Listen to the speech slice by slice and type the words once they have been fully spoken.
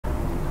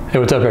Hey,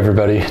 what's up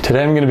everybody?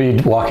 Today I'm going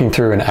to be walking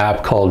through an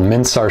app called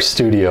Minsar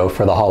Studio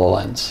for the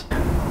HoloLens.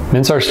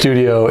 Minsar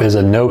Studio is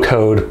a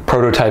no-code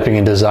prototyping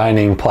and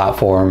designing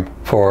platform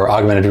for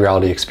augmented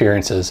reality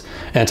experiences.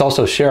 And it's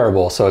also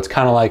shareable, so it's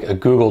kind of like a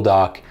Google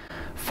Doc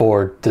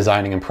for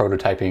designing and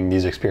prototyping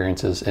these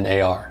experiences in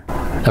AR.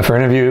 Now for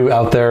any of you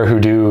out there who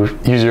do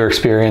user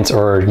experience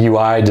or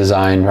UI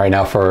design right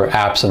now for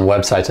apps and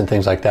websites and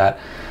things like that,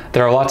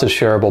 there are lots of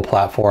shareable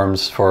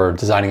platforms for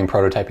designing and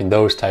prototyping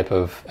those type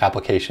of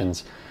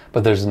applications.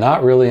 But there's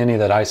not really any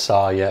that I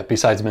saw yet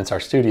besides Minsar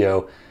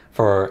Studio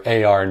for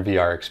AR and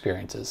VR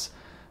experiences.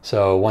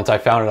 So once I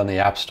found it on the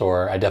App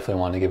Store, I definitely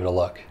wanted to give it a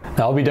look.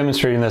 Now I'll be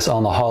demonstrating this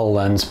on the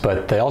HoloLens,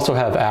 but they also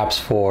have apps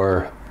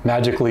for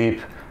Magic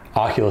Leap,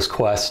 Oculus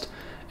Quest,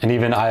 and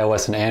even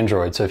iOS and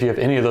Android. So if you have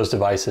any of those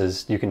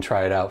devices, you can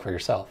try it out for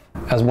yourself.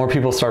 As more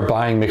people start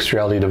buying mixed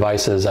reality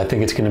devices, I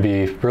think it's going to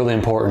be really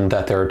important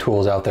that there are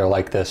tools out there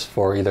like this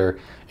for either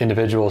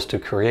individuals to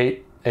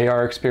create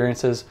AR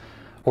experiences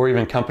or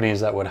even companies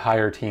that would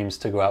hire teams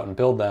to go out and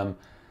build them.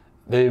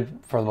 They,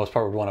 for the most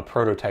part, would want to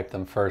prototype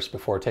them first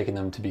before taking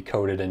them to be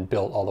coded and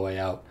built all the way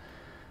out.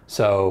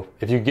 So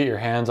if you get your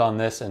hands on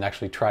this and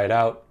actually try it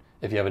out,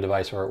 if you have a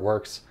device where it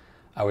works,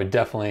 I would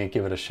definitely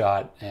give it a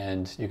shot,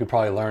 and you could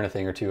probably learn a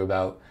thing or two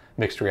about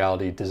mixed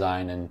reality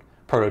design and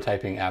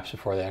prototyping apps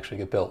before they actually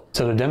get built.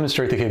 So to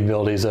demonstrate the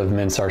capabilities of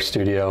Minsar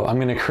Studio, I'm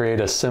going to create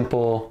a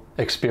simple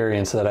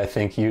experience that I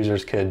think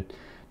users could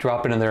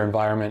drop into their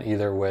environment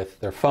either with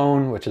their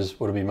phone, which is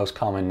what would be most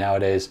common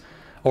nowadays,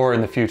 or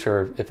in the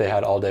future, if they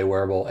had all-day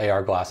wearable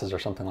AR glasses or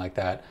something like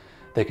that,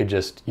 they could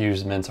just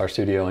use Minsar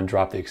Studio and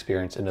drop the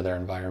experience into their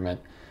environment.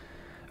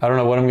 I don't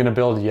know what I'm going to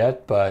build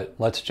yet, but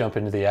let's jump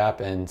into the app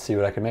and see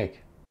what I can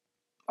make.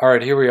 All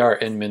right, here we are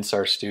in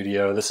Minsar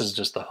Studio. This is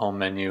just the home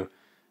menu.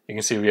 You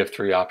can see we have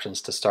three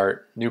options to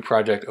start: new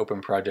project,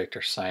 open project,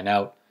 or sign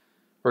out.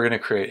 We're going to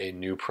create a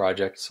new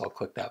project, so I'll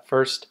click that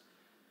first.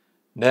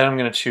 Then I'm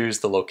going to choose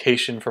the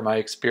location for my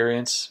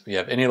experience. We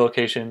have any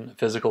location,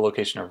 physical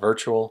location or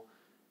virtual.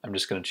 I'm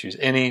just going to choose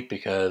any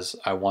because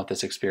I want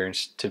this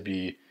experience to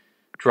be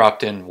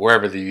dropped in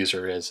wherever the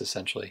user is,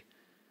 essentially.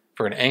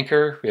 For an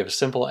anchor, we have a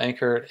simple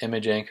anchor, an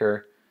image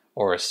anchor,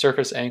 or a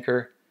surface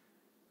anchor.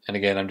 And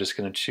again, I'm just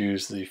going to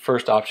choose the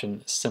first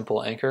option,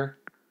 simple anchor.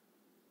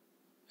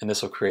 And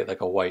this will create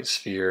like a white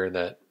sphere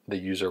that the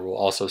user will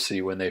also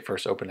see when they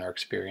first open our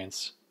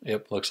experience.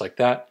 Yep, looks like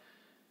that.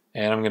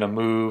 And I'm going to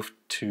move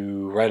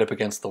to right up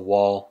against the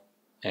wall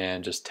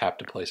and just tap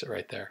to place it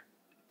right there.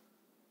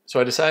 So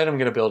I decided I'm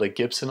going to build a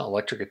Gibson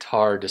electric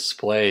guitar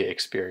display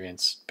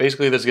experience.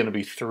 Basically, there's going to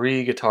be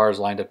three guitars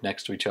lined up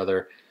next to each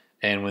other,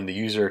 and when the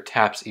user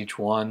taps each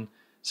one,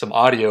 some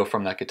audio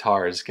from that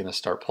guitar is going to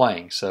start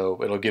playing.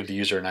 So it'll give the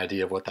user an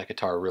idea of what that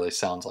guitar really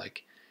sounds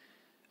like.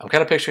 I'm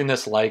kind of picturing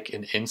this like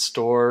an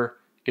in-store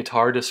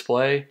guitar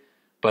display,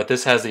 but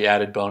this has the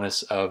added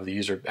bonus of the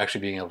user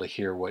actually being able to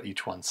hear what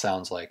each one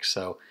sounds like.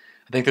 So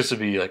I think this would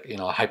be like,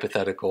 a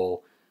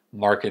hypothetical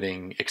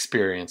marketing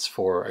experience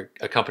for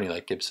a company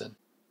like Gibson.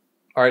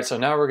 All right, so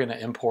now we're going to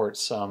import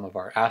some of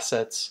our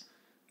assets.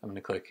 I'm going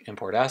to click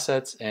Import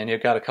Assets, and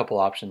you've got a couple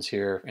options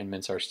here in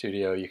Minsar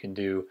Studio. You can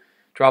do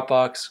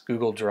Dropbox,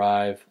 Google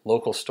Drive,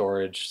 local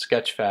storage,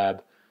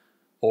 Sketchfab,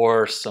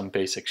 or some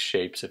basic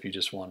shapes if you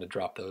just want to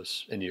drop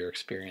those into your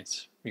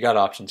experience. You got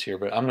options here,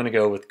 but I'm going to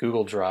go with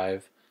Google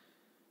Drive,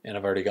 and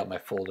I've already got my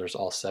folders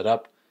all set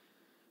up.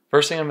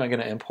 First thing I'm going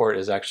to import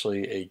is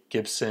actually a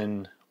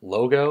Gibson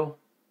logo.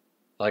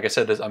 Like I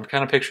said, I'm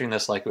kind of picturing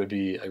this like it would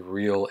be a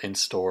real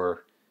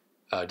in-store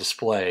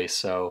display.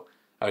 So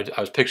I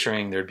was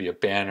picturing there'd be a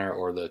banner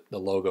or the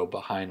logo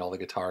behind all the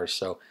guitars.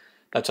 So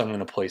that's what I'm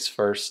going to place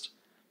first.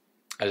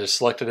 I just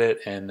selected it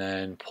and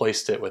then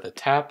placed it with a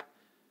tap.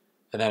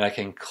 And then I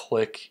can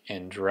click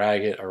and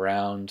drag it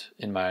around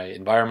in my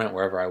environment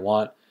wherever I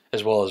want,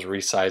 as well as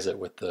resize it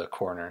with the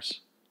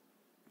corners.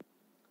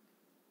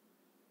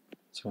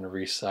 So I'm going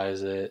to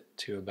resize it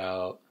to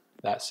about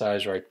that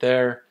size right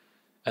there,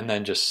 and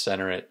then just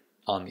center it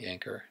on the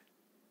anchor.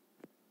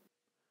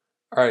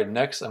 All right,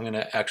 next I'm going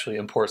to actually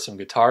import some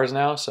guitars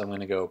now. So I'm going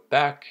to go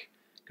back,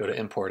 go to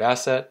Import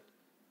Asset,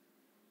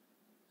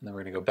 and then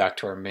we're going to go back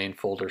to our main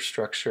folder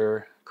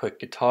structure, click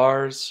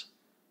Guitars,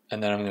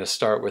 and then I'm going to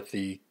start with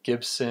the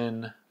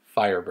Gibson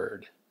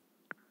Firebird.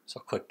 So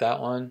I'll click that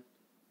one,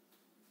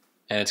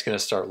 and it's going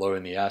to start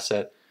loading the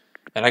asset.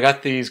 And I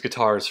got these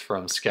guitars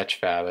from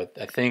Sketchfab.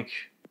 I think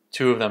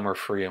two of them were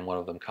free and one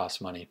of them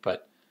cost money,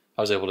 but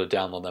I was able to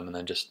download them and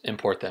then just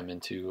import them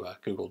into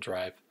Google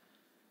Drive.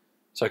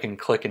 So I can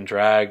click and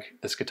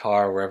drag this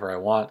guitar wherever I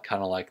want,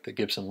 kind of like the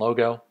Gibson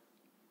logo.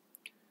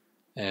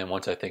 And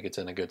once I think it's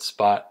in a good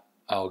spot,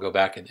 I'll go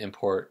back and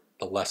import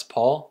the Les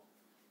Paul.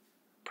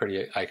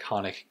 Pretty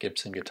iconic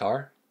Gibson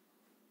guitar.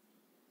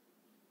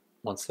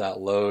 Once that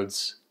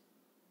loads,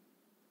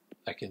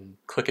 I can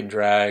click and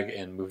drag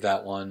and move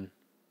that one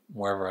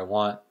wherever I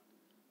want.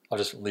 I'll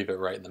just leave it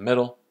right in the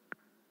middle.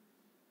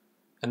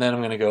 And then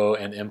I'm going to go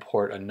and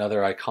import another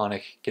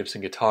iconic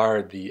Gibson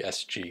guitar, the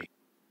SG.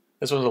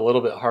 This one's a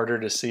little bit harder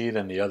to see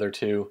than the other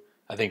two.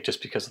 I think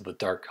just because of the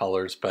dark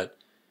colors, but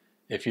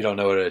if you don't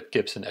know what a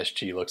Gibson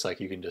SG looks like,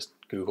 you can just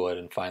Google it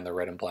and find the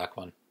red and black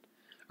one.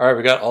 All right,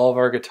 we got all of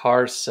our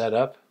guitars set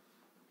up.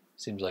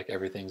 Seems like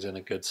everything's in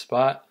a good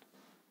spot.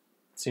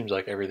 Seems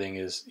like everything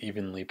is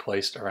evenly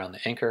placed around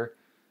the anchor.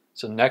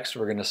 So next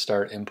we're going to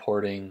start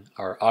importing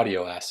our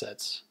audio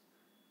assets.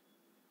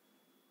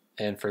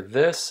 And for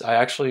this, I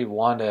actually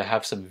want to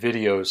have some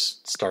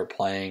videos start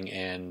playing,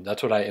 and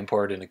that's what I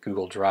imported into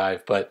Google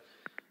Drive. But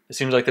it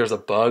seems like there's a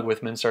bug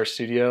with Minsar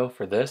Studio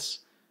for this.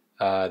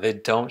 They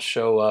don't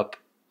show up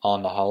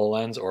on the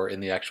HoloLens or in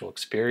the actual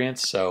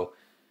experience, so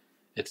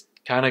it's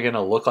kind of going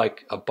to look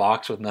like a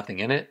box with nothing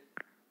in it,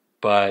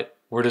 but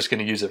we're just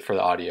going to use it for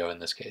the audio in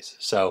this case.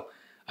 So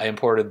I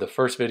imported the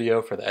first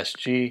video for the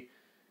SG,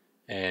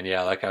 and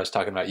yeah, like I was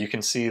talking about, you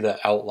can see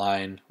the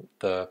outline,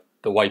 the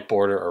white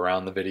border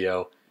around the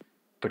video,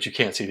 but you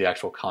can't see the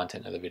actual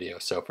content of the video.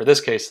 So for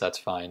this case, that's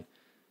fine.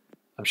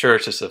 I'm sure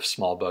it's just a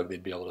small bug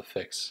they'd be able to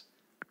fix.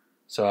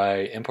 So I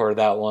imported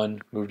that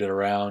one, moved it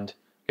around.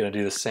 Going to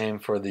do the same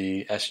for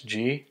the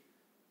SG.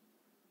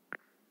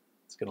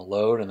 It's going to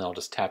load, and then I'll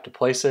just tap to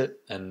place it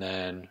and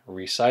then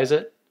resize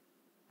it.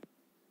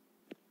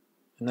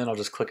 And then I'll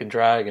just click and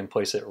drag and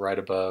place it right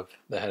above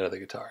the head of the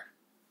guitar.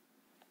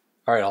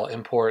 All right, I'll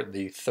import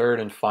the third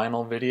and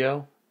final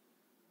video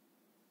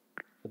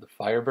for the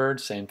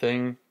Firebird. Same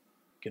thing.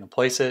 Going to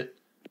place it,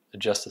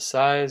 adjust the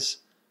size,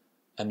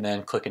 and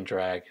then click and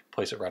drag,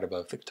 place it right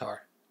above the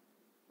guitar.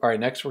 All right,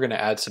 next we're going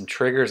to add some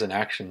triggers and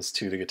actions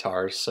to the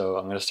guitars. So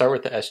I'm going to start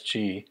with the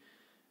SG,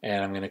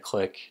 and I'm going to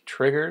click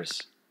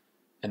Triggers,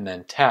 and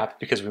then Tap,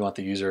 because we want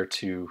the user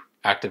to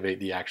activate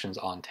the actions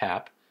on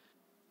tap.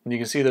 And you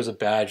can see there's a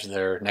badge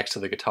there next to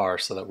the guitar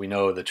so that we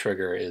know the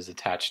trigger is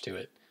attached to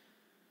it.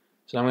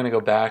 So I'm going to go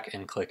back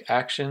and click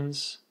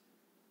Actions,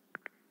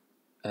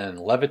 and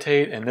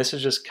Levitate, and this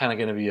is just kind of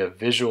going to be a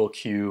visual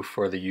cue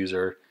for the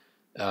user.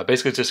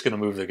 Basically, it's just going to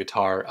move the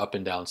guitar up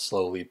and down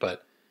slowly,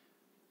 but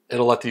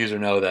it'll let the user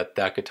know that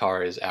that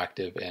guitar is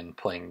active and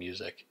playing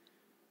music.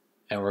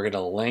 And we're going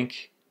to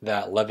link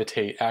that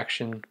Levitate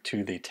action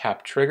to the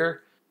tap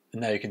trigger,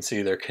 and now you can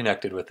see they're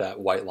connected with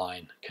that white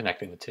line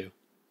connecting the two.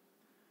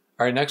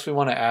 All right, next we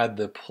want to add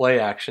the play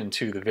action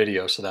to the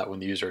video so that when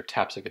the user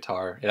taps the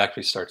guitar, it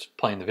actually starts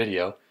playing the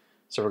video.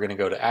 So we're going to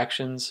go to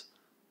Actions,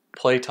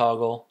 Play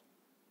Toggle,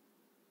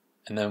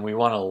 and then we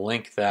want to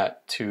link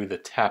that to the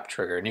tap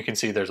trigger. And you can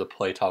see there's a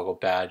play toggle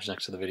badge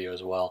next to the video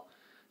as well.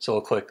 So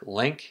we'll click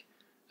Link,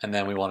 and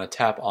then we want to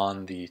tap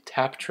on the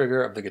tap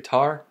trigger of the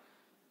guitar,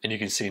 and you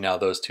can see now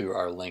those two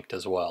are linked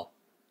as well.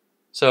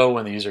 So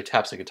when the user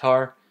taps the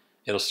guitar,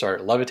 it'll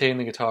start levitating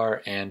the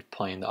guitar and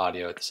playing the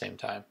audio at the same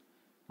time.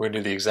 We're going to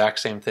do the exact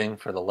same thing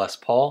for the Les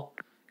Paul.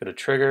 Go to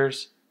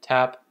Triggers,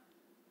 Tap,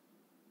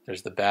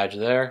 there's the badge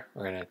there.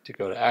 We're going to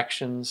go to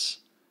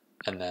Actions,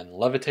 and then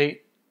Levitate.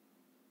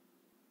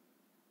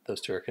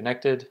 Those two are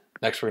connected.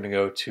 Next we're going to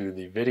go to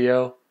the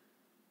video. I'm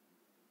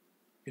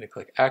going to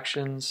click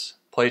Actions,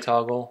 Play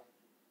Toggle,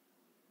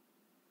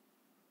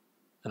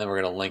 and then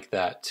we're going to link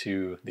that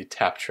to the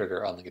tap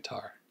trigger on the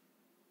guitar.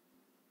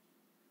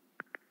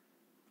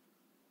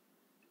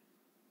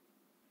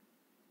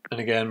 And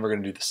again, we're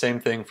going to do the same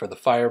thing for the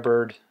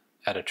Firebird.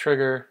 Add a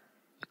trigger,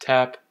 a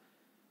tap,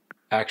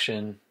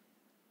 action.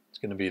 It's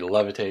going to be to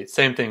levitate.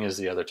 Same thing as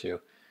the other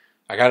two.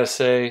 I got to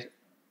say,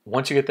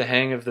 once you get the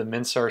hang of the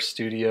Minsar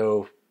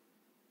Studio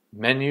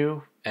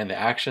menu and the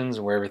actions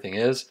and where everything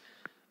is,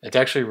 it's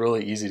actually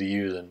really easy to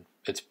use, and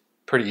it's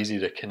pretty easy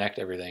to connect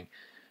everything.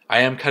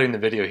 I am cutting the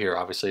video here,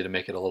 obviously, to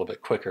make it a little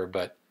bit quicker,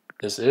 but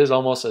this is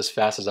almost as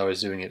fast as I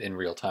was doing it in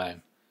real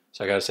time.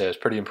 So I got to say, I was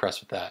pretty impressed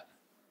with that.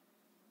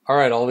 All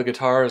right, all the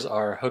guitars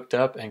are hooked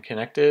up and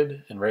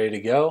connected and ready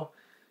to go,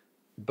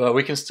 but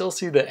we can still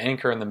see the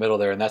anchor in the middle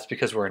there, and that's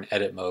because we're in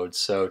edit mode.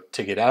 So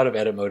to get out of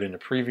edit mode into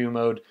preview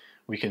mode,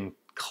 we can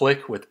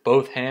click with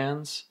both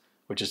hands,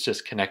 which is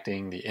just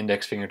connecting the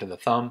index finger to the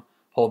thumb.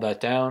 Hold that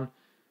down.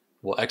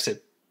 We'll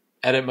exit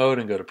edit mode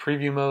and go to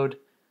preview mode,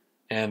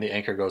 and the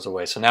anchor goes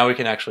away. So now we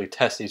can actually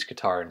test each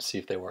guitar and see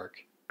if they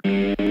work.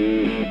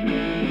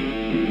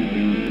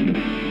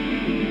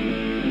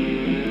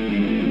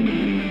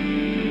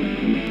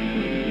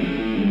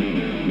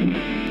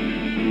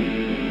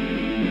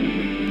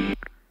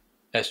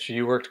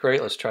 SG worked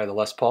great. Let's try the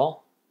Les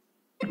Paul.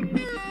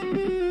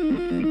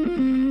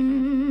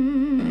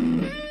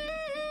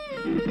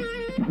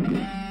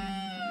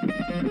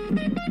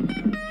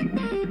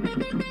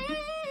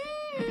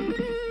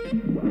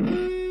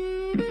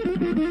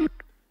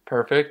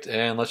 Perfect,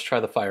 and let's try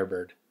the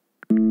Firebird.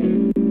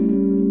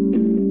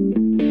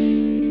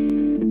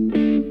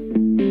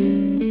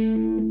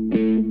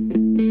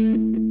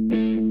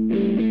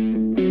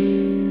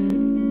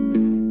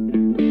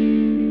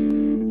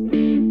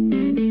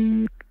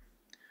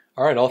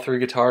 All right, all three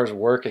guitars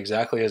work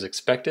exactly as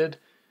expected.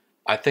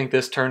 I think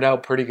this turned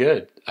out pretty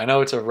good. I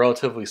know it's a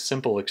relatively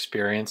simple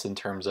experience in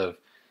terms of,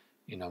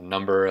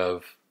 number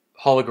of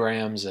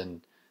holograms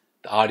and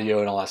the audio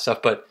and all that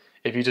stuff, but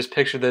if you just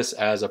picture this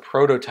as a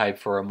prototype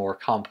for a more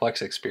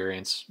complex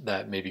experience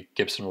that maybe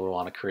Gibson would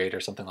want to create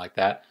or something like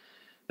that,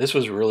 this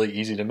was really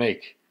easy to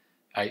make.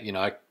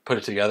 I put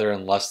it together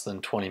in less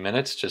than 20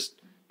 minutes,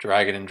 just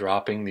dragging and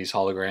dropping these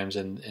holograms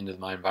into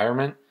my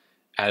environment,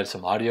 added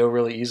some audio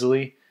really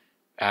easily,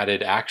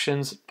 added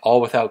actions, all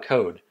without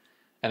code.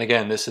 And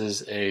again, this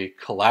is a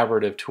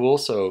collaborative tool,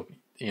 so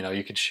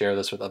you could share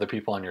this with other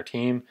people on your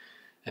team,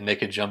 and they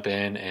could jump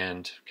in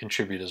and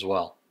contribute as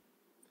well.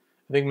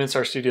 I think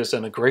Minsar Studio has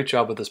done a great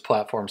job with this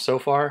platform so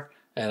far,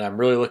 and I'm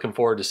really looking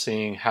forward to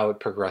seeing how it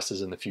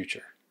progresses in the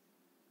future.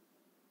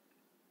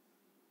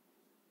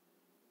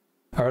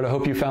 All right, I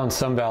hope you found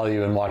some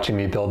value in watching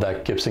me build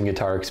that Gibson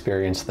guitar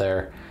experience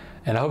there.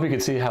 And I hope you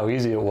could see how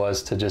easy it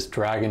was to just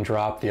drag and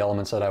drop the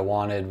elements that I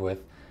wanted with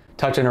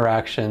touch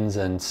interactions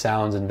and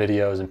sounds and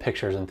videos and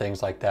pictures and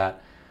things like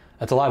that.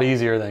 That's a lot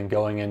easier than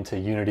going into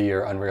Unity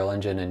or Unreal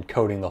Engine and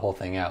coding the whole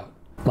thing out.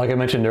 Like I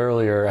mentioned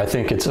earlier, I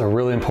think it's a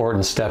really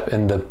important step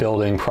in the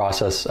building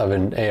process of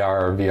an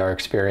AR or VR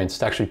experience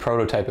to actually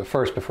prototype it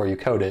first before you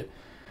code it.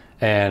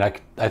 And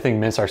I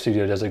think Minsar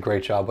Studio does a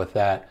great job with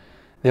that.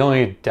 The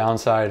only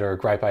downside or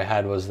gripe I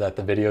had was that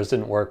the videos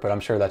didn't work, but I'm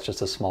sure that's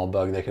just a small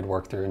bug they could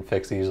work through and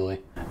fix easily.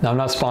 Now, I'm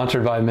not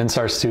sponsored by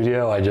Minsar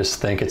Studio. I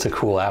just think it's a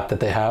cool app that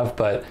they have,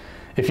 but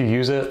if you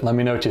use it, let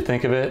me know what you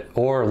think of it,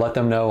 or let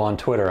them know on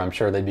Twitter. I'm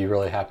sure they'd be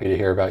really happy to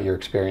hear about your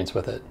experience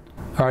with it.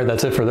 All right,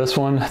 that's it for this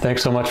one.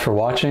 Thanks so much for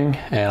watching,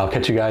 and I'll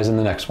catch you guys in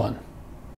the next one.